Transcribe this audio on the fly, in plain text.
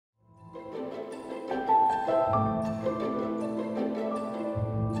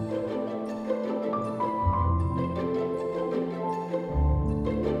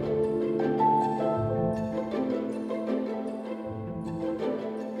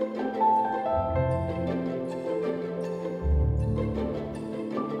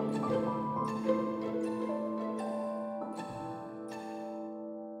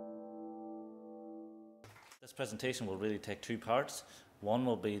presentation will really take two parts. One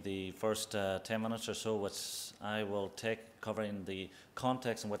will be the first 10 minutes or so, which I will take covering the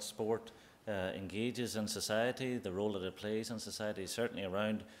context in which sport engages in society, the role that it plays in society, certainly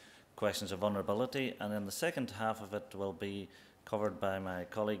around questions of vulnerability. And then the second half of it will be covered by my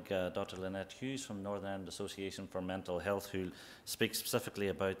colleague Dr. Lynette Hughes from Northern Ireland Association for Mental Health, who will speak specifically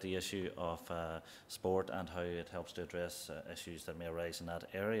about the issue of sport and how it helps to address issues that may arise in that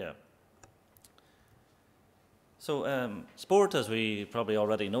area. So sport, as we probably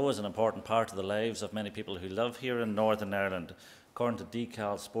already know, is an important part of the lives of many people who live here in Northern Ireland. According to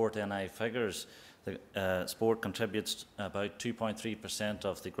DCAL Sport NI figures, sport contributes about 2.3%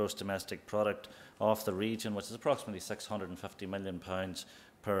 of the gross domestic product of the region, which is approximately £650 million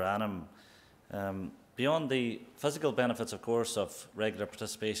per annum. Beyond the physical benefits, of course, of regular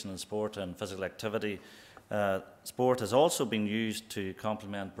participation in sport and physical activity, sport has also been used to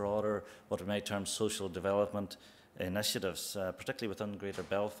complement broader, what we might term social development initiatives, particularly within Greater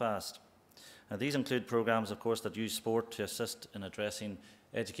Belfast. These include programmes, of course, that use sport to assist in addressing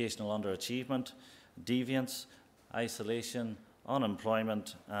educational underachievement, deviance, isolation,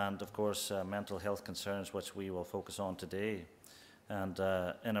 unemployment, and, of course, mental health concerns, which we will focus on today. And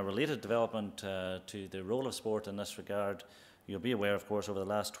in a related development to the role of sport in this regard, you'll be aware, of course, over the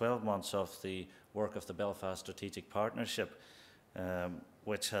last 12 months of the work of the Belfast Strategic Partnership,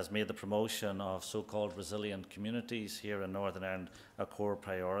 which has made the promotion of so-called resilient communities here in Northern Ireland a core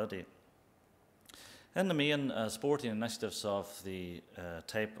priority. In the main, sporting initiatives of the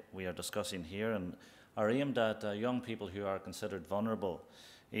type we are discussing here are aimed at young people who are considered vulnerable,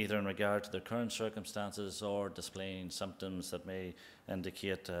 either in regard to their current circumstances or displaying symptoms that may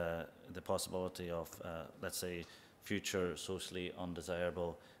indicate the possibility of, let's say, future socially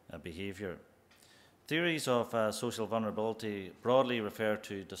undesirable behaviour. Theories of social vulnerability broadly refer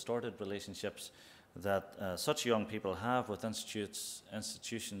to distorted relationships that such young people have with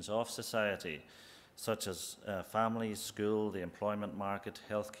institutions of society, such as families, school, the employment market,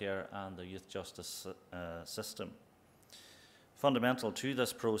 healthcare, and the youth justice system. Fundamental to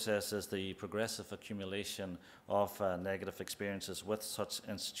this process is the progressive accumulation of negative experiences with such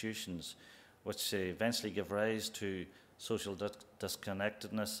institutions, which eventually give rise to social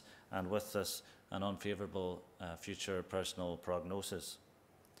disconnectedness, and with this, an unfavourable future personal prognosis.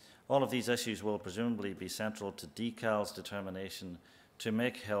 All of these issues will presumably be central to DCAL's determination to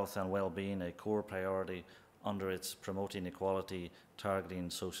make health and well-being a core priority under its Promoting Equality, Targeting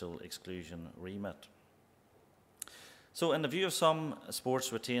Social Exclusion remit. So in the view of some,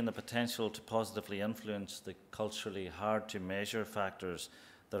 sports retain the potential to positively influence the culturally hard-to-measure factors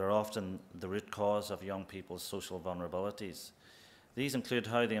that are often the root cause of young people's social vulnerabilities. These include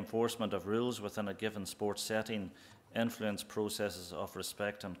how the enforcement of rules within a given sports setting influence processes of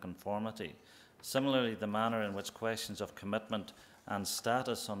respect and conformity. Similarly, the manner in which questions of commitment and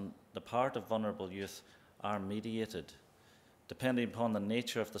status on the part of vulnerable youth are mediated. Depending upon the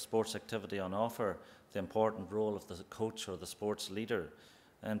nature of the sports activity on offer, the important role of the coach or the sports leader,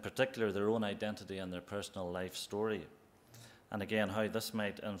 in particular their own identity and their personal life story, and again how this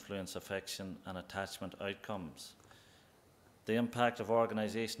might influence affection and attachment outcomes. The impact of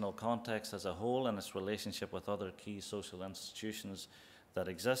organisational context as a whole and its relationship with other key social institutions that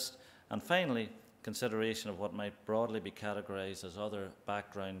exist, and finally, consideration of what might broadly be categorised as other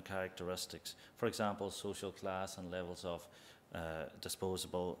background characteristics, for example, social class and levels of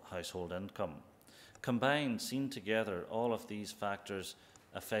disposable household income. Combined, seen together, all of these factors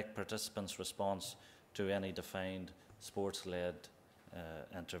affect participants' response to any defined sports-led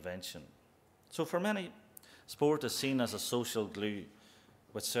intervention. So for many, sport is seen as a social glue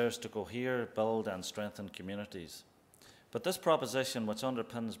which serves to cohere, build and strengthen communities. But this proposition, which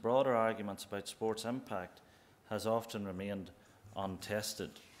underpins broader arguments about sport's impact, has often remained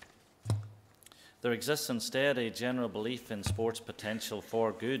untested. There exists instead a general belief in sport's potential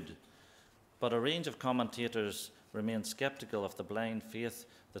for good, but a range of commentators remain sceptical of the blind faith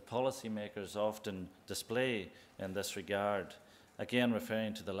that policymakers often display in this regard, again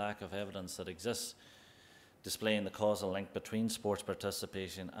referring to the lack of evidence that exists displaying the causal link between sports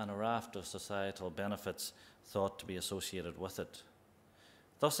participation and a raft of societal benefits thought to be associated with it.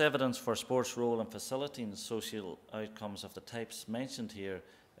 Thus, evidence for sports' role in facilitating social outcomes of the types mentioned here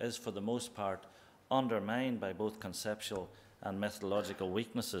is, for the most part, undermined by both conceptual and methodological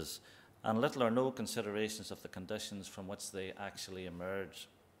weaknesses, and little or no considerations of the conditions from which they actually emerge.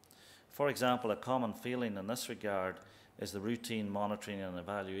 For example, a common feeling in this regard is the routine monitoring and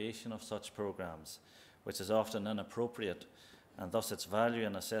evaluation of such programmes, which is often inappropriate, and thus its value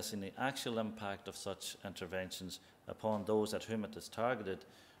in assessing the actual impact of such interventions upon those at whom it is targeted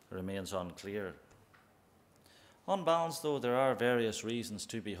remains unclear. On balance, though, there are various reasons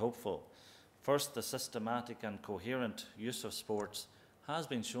to be hopeful. First, the systematic and coherent use of sports has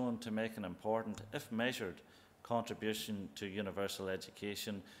been shown to make an important, if measured, contribution to universal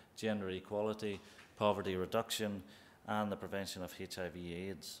education, gender equality, poverty reduction, and the prevention of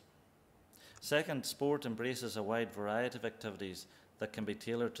HIV/AIDS. Second, sport embraces a wide variety of activities that can be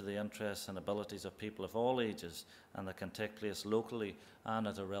tailored to the interests and abilities of people of all ages and that can take place locally and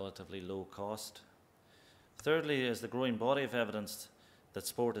at a relatively low cost. Thirdly is the growing body of evidence that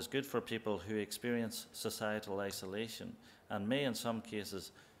sport is good for people who experience societal isolation and may in some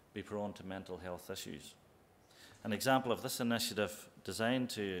cases be prone to mental health issues. An example of this initiative designed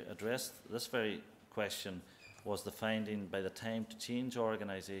to address this very question was the finding by the Time to Change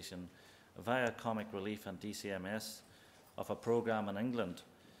organisation via Comic Relief and DCMS of a programme in England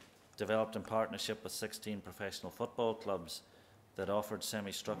developed in partnership with 16 professional football clubs that offered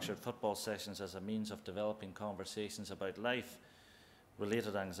semi-structured football sessions as a means of developing conversations about life,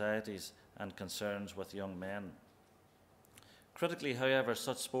 related anxieties and concerns with young men. Critically, however,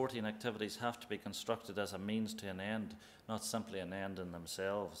 such sporting activities have to be constructed as a means to an end, not simply an end in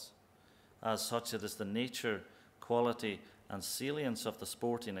themselves. As such, it is the nature, quality and salience of the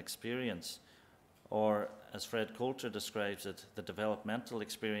sporting experience, or as Fred Coulter describes it, the developmental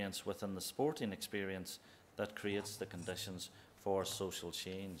experience within the sporting experience that creates the conditions for social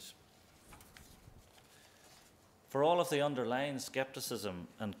change. For all of the underlying scepticism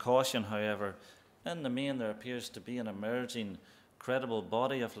and caution, however, in the main there appears to be an emerging, credible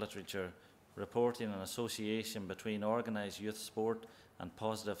body of literature reporting an association between organised youth sport and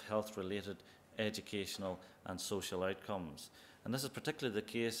positive health-related educational and social outcomes. And this is particularly the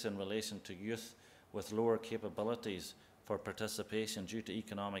case in relation to youth with lower capabilities for participation due to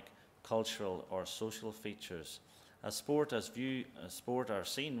economic, cultural or social features. Sport are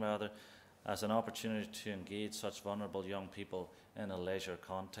seen as an opportunity to engage such vulnerable young people in a leisure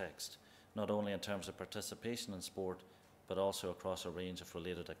context, not only in terms of participation in sport, but also across a range of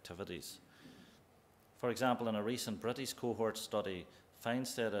related activities. For example, in a recent British cohort study,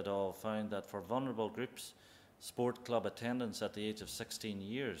 Feinstead et al. Found that for vulnerable groups, sport club attendance at the age of 16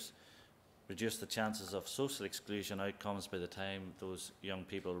 years reduced the chances of social exclusion outcomes by the time those young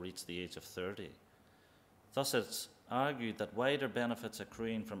people reach the age of 30. Thus, it's argued that wider benefits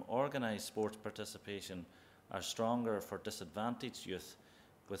accruing from organised sports participation are stronger for disadvantaged youth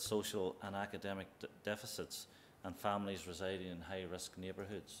with social and academic deficits and families residing in high-risk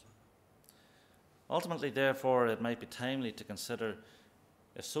neighbourhoods. Ultimately, therefore, it might be timely to consider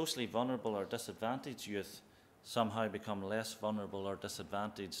if socially vulnerable or disadvantaged youth somehow become less vulnerable or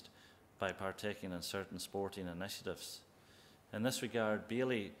disadvantaged by partaking in certain sporting initiatives. In this regard,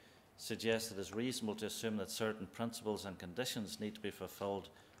 Bailey suggests it is reasonable to assume that certain principles and conditions need to be fulfilled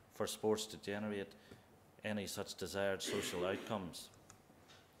for sports to generate any such desired social outcomes.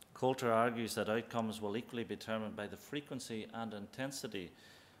 Coulter argues that outcomes will equally be determined by the frequency and intensity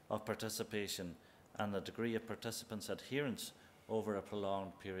of participation and the degree of participants' adherence over a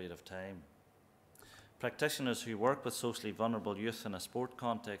prolonged period of time. Practitioners who work with socially vulnerable youth in a sport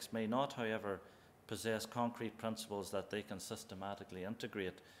context may not, however, possess concrete principles that they can systematically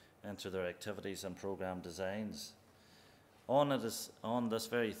integrate into their activities and programme designs. On this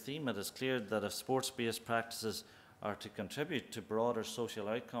very theme, it is clear that if sports-based practices are to contribute to broader social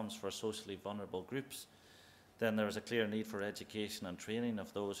outcomes for socially vulnerable groups, then there is a clear need for education and training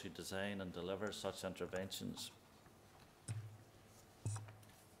of those who design and deliver such interventions.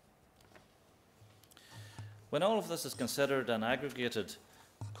 When all of this is considered and aggregated,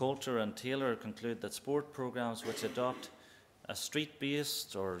 Coulter and Taylor conclude that sport programmes which adopt a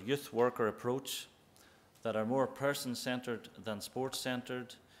street-based or youth worker approach that are more person-centred than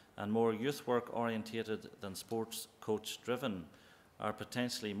sports-centred and more youth work orientated than sports coach-driven are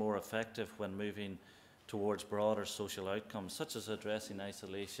potentially more effective when moving towards broader social outcomes, such as addressing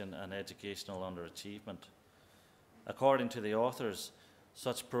isolation and educational underachievement. According to the authors,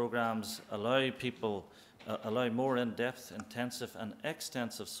 such programmes allow more in-depth, intensive and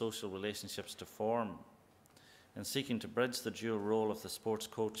extensive social relationships to form. In seeking to bridge the dual role of the sports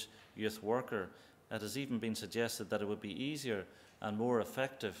coach youth worker, it has even been suggested that it would be easier and more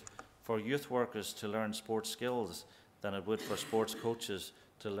effective for youth workers to learn sports skills than it would for sports coaches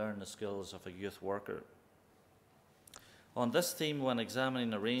to learn the skills of a youth worker. On this theme, when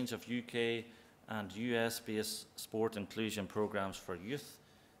examining a range of UK and US-based sport inclusion programmes for youth,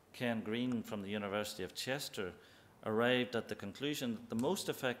 Ken Green from the University of Chester arrived at the conclusion that the most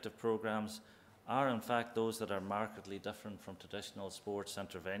effective programmes are in fact those that are markedly different from traditional sports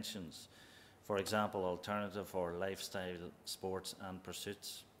interventions, for example, alternative or lifestyle sports and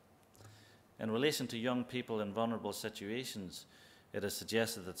pursuits. In relation to young people in vulnerable situations, it is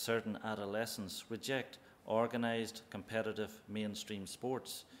suggested that certain adolescents reject organised, competitive, mainstream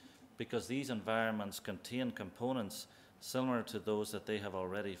sports because these environments contain components similar to those that they have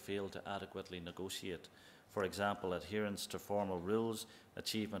already failed to adequately negotiate. For example, adherence to formal rules,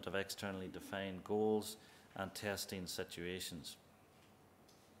 achievement of externally defined goals, and testing situations.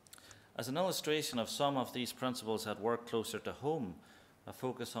 As an illustration of some of these principles at work closer to home, a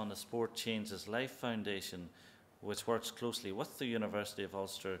focus on the Sport Changes Life Foundation, which works closely with the University of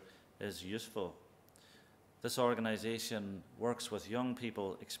Ulster, is useful. This organisation works with young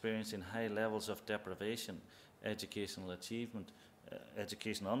people experiencing high levels of deprivation, educational achievement,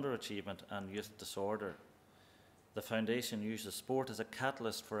 education underachievement, and youth disorder. The foundation uses sport as a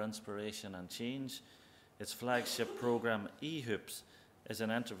catalyst for inspiration and change. Its flagship programme, eHoops, is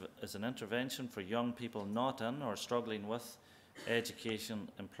an intervention for young people not in or struggling with education,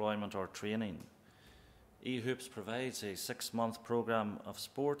 employment or training. eHoops provides a 6-month programme of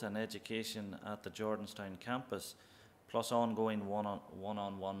sport and education at the Jordanstown campus, plus ongoing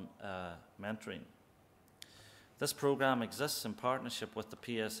one-on-one mentoring. This programme exists in partnership with the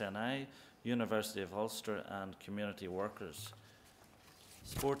PSNI, University of Ulster and community workers.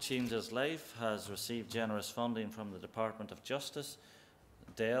 Sport Changes Life has received generous funding from the Department of Justice,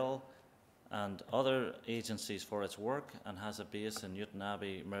 Dell and other agencies for its work and has a base in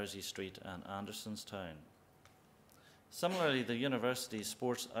Newtonabbey, Mersey Street and Andersonstown. Similarly, the University's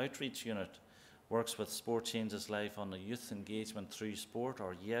Sports Outreach Unit works with Sport Changes Life on the Youth Engagement Through Sport,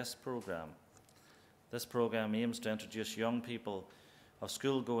 or YES programme. This programme aims to introduce young people of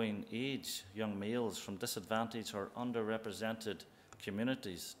school-going age, young males from disadvantaged or underrepresented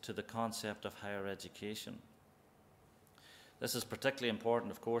communities to the concept of higher education. This is particularly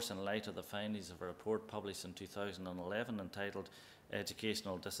important, of course, in light of the findings of a report published in 2011 entitled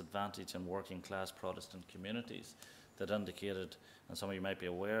Educational Disadvantage in Working Class Protestant Communities, that indicated, and some of you might be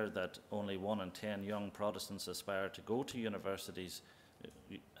aware, that only 1 in 10 young Protestants aspire to go to universities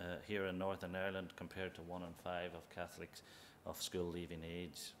here in Northern Ireland, compared to 1 in 5 of Catholics of school leaving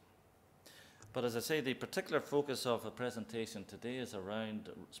age. But as I say, the particular focus of the presentation today is around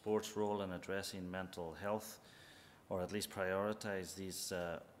sports' role in addressing mental health, or at least prioritise these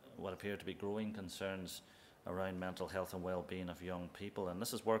what appear to be growing concerns around mental health and well-being of young people. And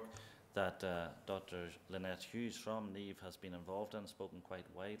this is work that Dr. Lynette Hughes from Neve has been involved in, spoken quite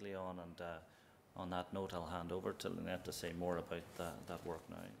widely on, and on that note I'll hand over to Lynette to say more about that work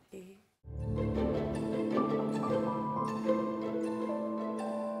now.